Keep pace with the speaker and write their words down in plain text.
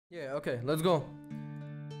Yeah, okay, let's go.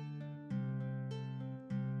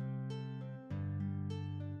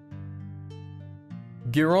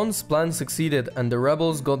 Giron's plan succeeded and the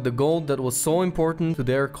rebels got the gold that was so important to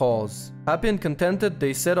their cause. Happy and contented,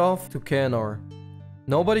 they set off to Canor.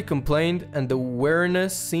 Nobody complained and the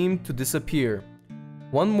weariness seemed to disappear.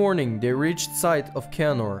 One morning they reached sight of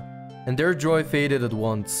Canor and their joy faded at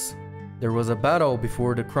once. There was a battle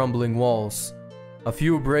before the crumbling walls. A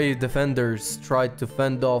few brave defenders tried to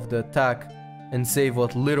fend off the attack and save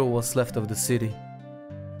what little was left of the city.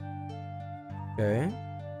 Okay.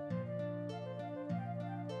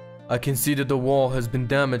 I can see that the wall has been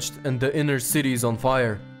damaged and the inner city is on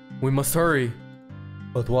fire. We must hurry.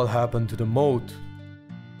 But what happened to the moat?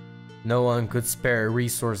 No one could spare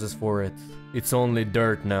resources for it. It's only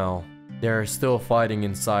dirt now. They are still fighting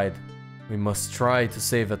inside. We must try to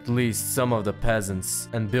save at least some of the peasants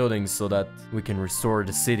and buildings so that we can restore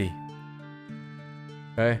the city.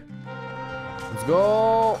 Okay. Let's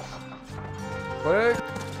go! Quick!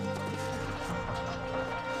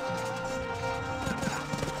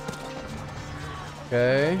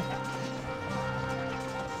 Okay.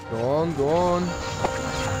 Go on, go on.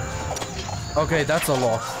 Okay, that's a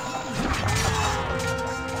lot.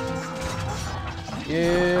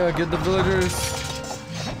 Yeah, get the villagers.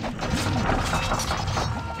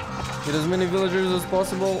 Get as many villagers as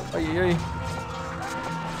possible. Ay, ay, ay.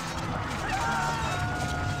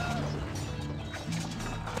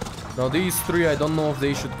 Now these three, I don't know if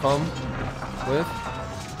they should come with.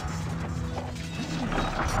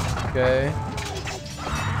 Okay.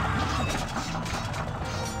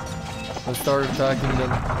 Let's start attacking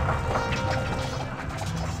them.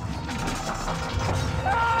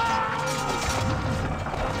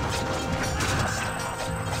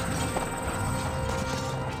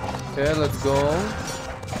 Okay, let's go.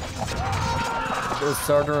 The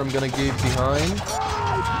starter I'm gonna give behind.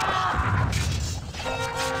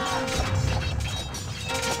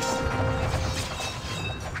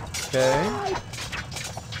 Okay.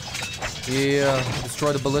 Yeah,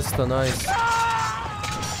 destroy the ballista, nice.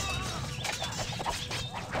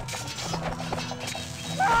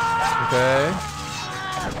 Okay.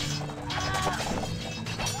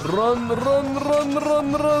 Run, run, run,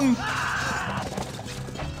 run, run!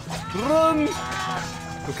 Run!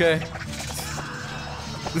 Okay.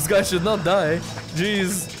 This guy should not die.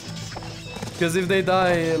 Jeez. Because if they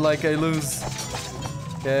die, like, I lose.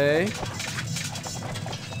 Okay.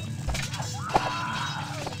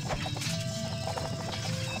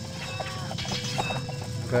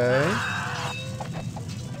 Okay.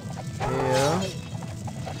 Yeah.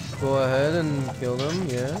 Go ahead and kill them,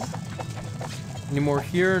 yeah. Any more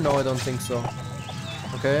here? No, I don't think so.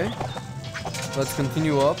 Okay. Let's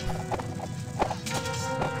continue up.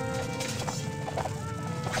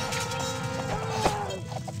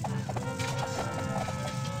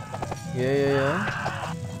 Yeah, yeah, yeah.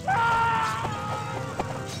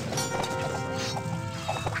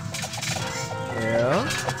 Yeah.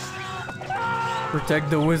 Protect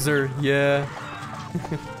the wizard, yeah.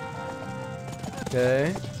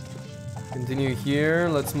 Okay. Continue here.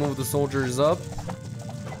 Let's move the soldiers up.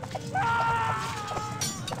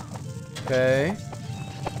 Okay.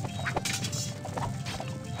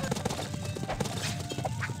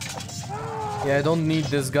 Yeah, I don't need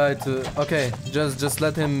this guy to... Okay, just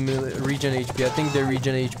let him regen HP. I think they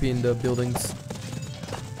regen HP in the buildings.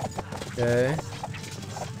 Okay.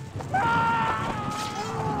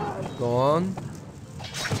 Go on.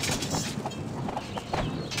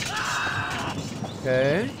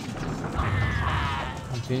 Okay.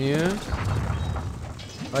 Continue.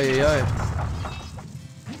 Ay, ay, ay.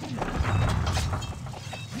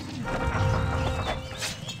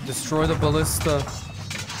 Destroy the ballista.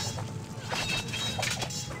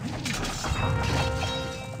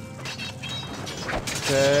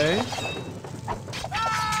 Okay.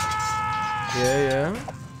 Yeah, yeah.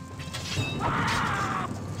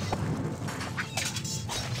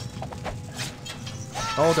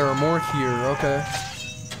 Oh, there are more here. Okay.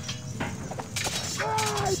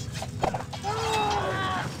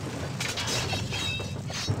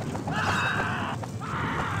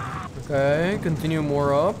 Okay, continue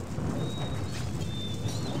more up.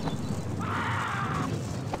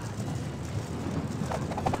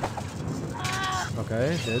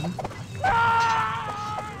 Okay, did.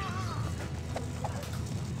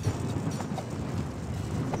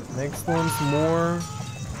 Next one's more.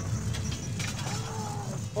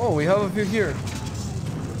 Oh, we have a few here.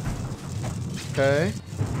 Okay.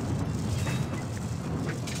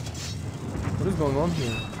 What is going on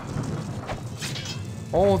here?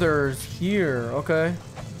 Oh, there's here. Okay.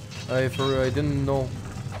 I didn't know.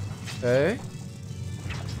 Okay.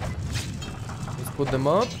 put them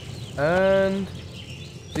up. And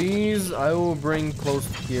these I will bring close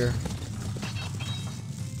to here.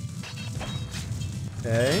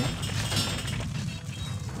 Okay.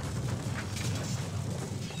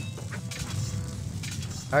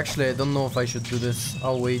 Actually, I don't know if I should do this.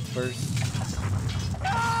 I'll wait first.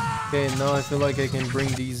 Okay, now I feel like I can bring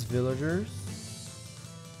these villagers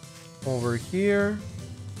over here.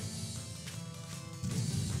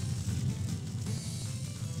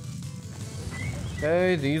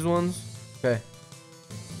 Okay, these ones. Okay.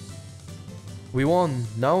 We won.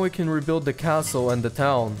 Now we can rebuild the castle and the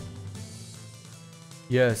town.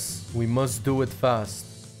 Yes, we must do it fast.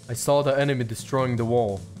 I saw the enemy destroying the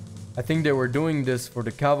wall. I think they were doing this for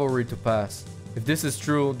the cavalry to pass. If this is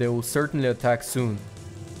true, they will certainly attack soon.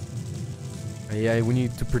 Yeah, we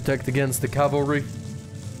need to protect against the cavalry.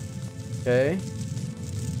 Okay.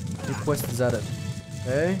 What quest is that?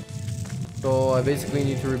 Okay. So I basically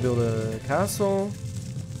need to rebuild a castle.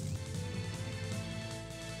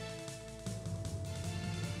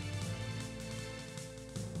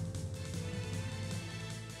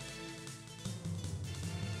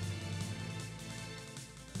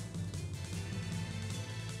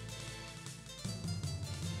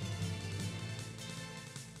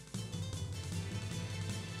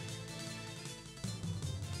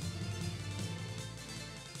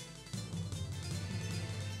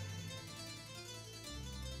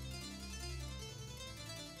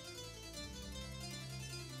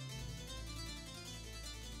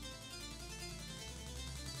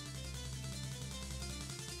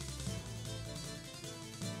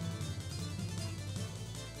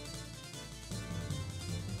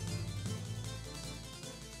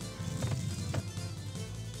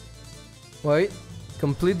 Wait.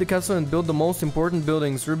 Complete the castle and build the most important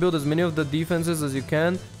buildings. Rebuild as many of the defenses as you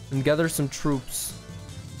can and gather some troops.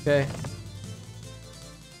 Okay.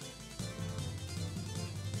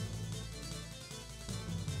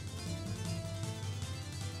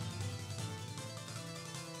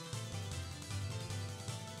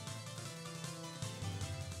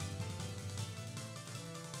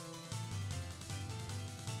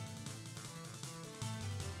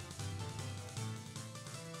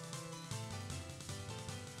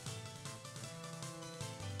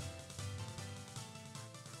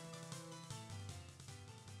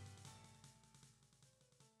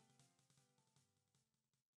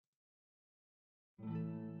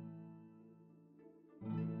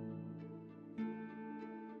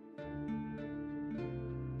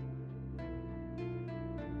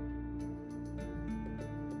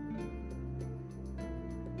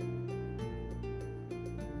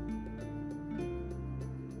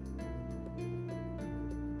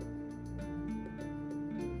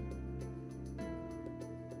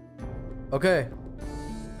 Okay.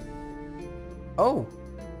 Oh.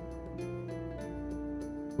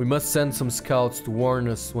 We must send some scouts to warn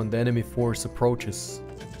us when the enemy force approaches.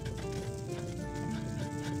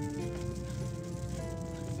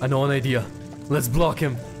 I know an idea. Let's block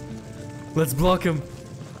him. Let's block him.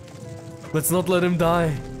 Let's not let him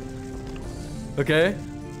die. Okay?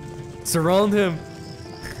 Surround him.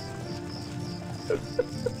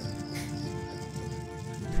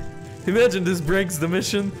 Imagine this breaks the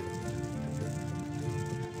mission.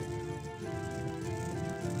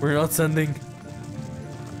 We're not sending.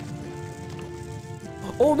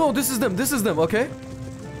 Oh no, this is them, okay?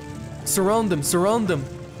 Surround them, surround them.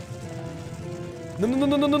 No, no,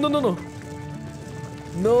 no, no, no, no, no, no.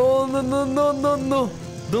 No, no, no, no, no, no.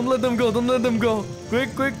 Don't let them go, don't let them go.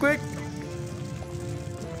 Quick, quick, quick.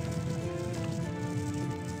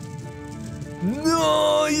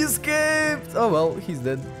 No, he escaped. Oh well, he's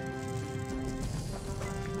dead.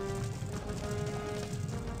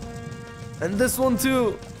 And this one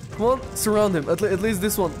too. Come on, surround him. At least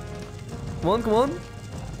this one. Come on, come on.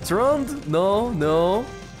 Surround. No, no.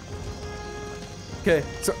 Okay,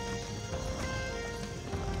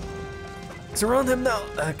 surround him now.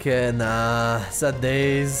 Okay, nah. Sad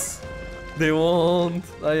days. They won't.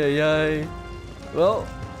 Ay, ay, ay. Well.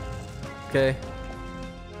 Okay.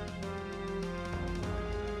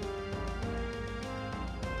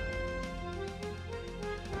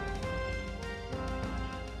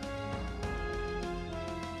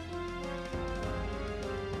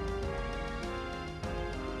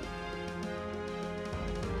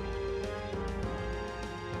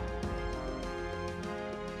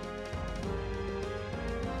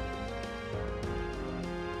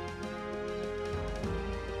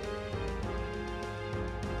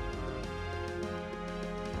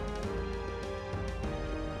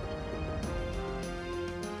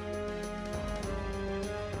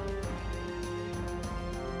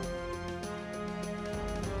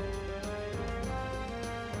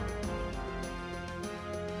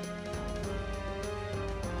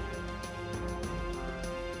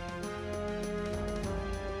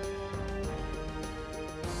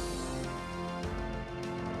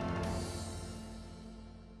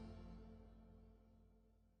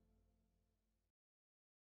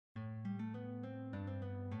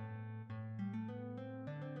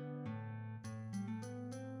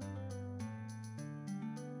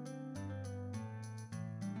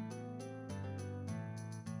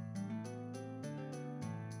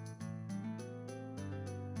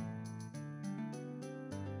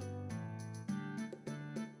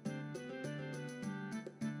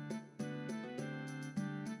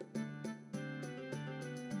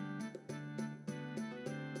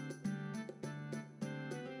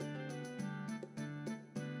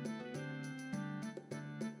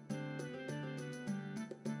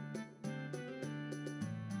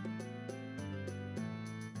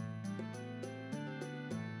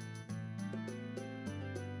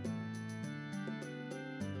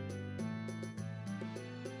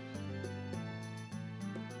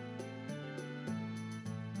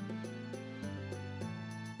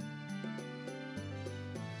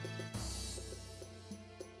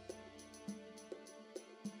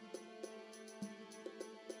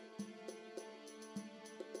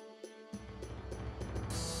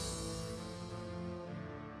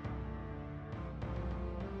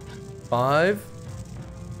 5,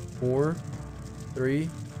 4, 3,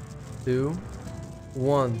 2,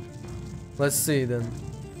 1. Let's see then.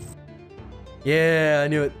 Yeah, I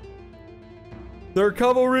knew it. Their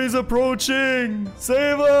cavalry's approaching!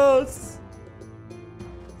 Save us!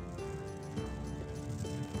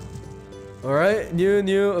 Alright,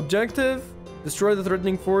 new objective. Destroy the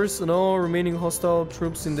threatening force and all remaining hostile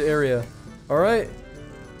troops in the area. Alright.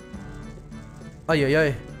 Ay ay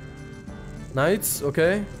ay. Knights,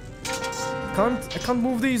 okay. I can't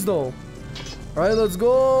move these though. Alright, let's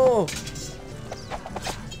go!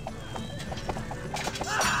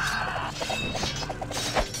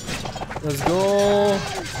 Let's go!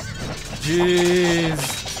 Jeez.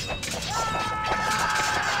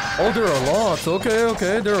 Oh, there are lots.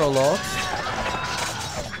 Okay, there are lots.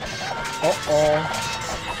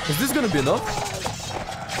 Uh-oh. Is this gonna be enough?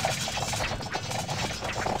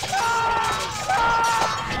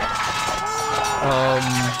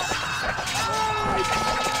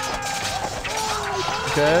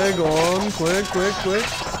 Okay, go on. Quick.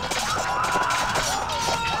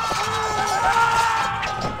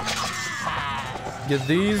 Get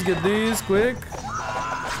these, quick.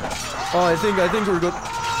 Oh, I think we're good.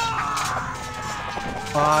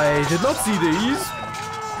 I did not see these.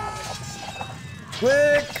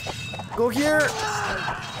 Quick! Go here!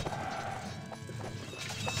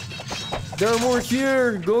 There are more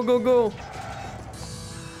here! Go!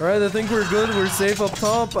 Alright, I think we're good. We're safe up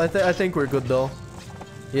top. I think we're good though.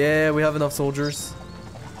 Yeah, we have enough soldiers.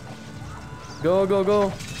 Go!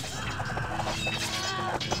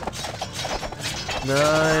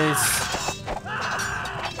 Nice.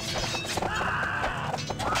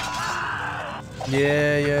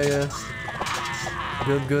 Yeah.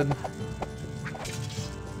 Good.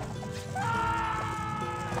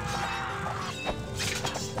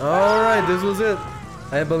 Alright, this was it.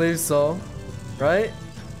 I believe so. Right?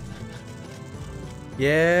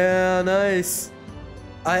 Yeah, nice.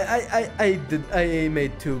 I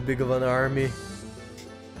made too big of an army.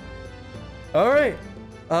 Alright.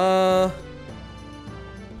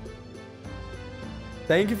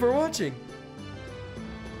 Thank you for watching.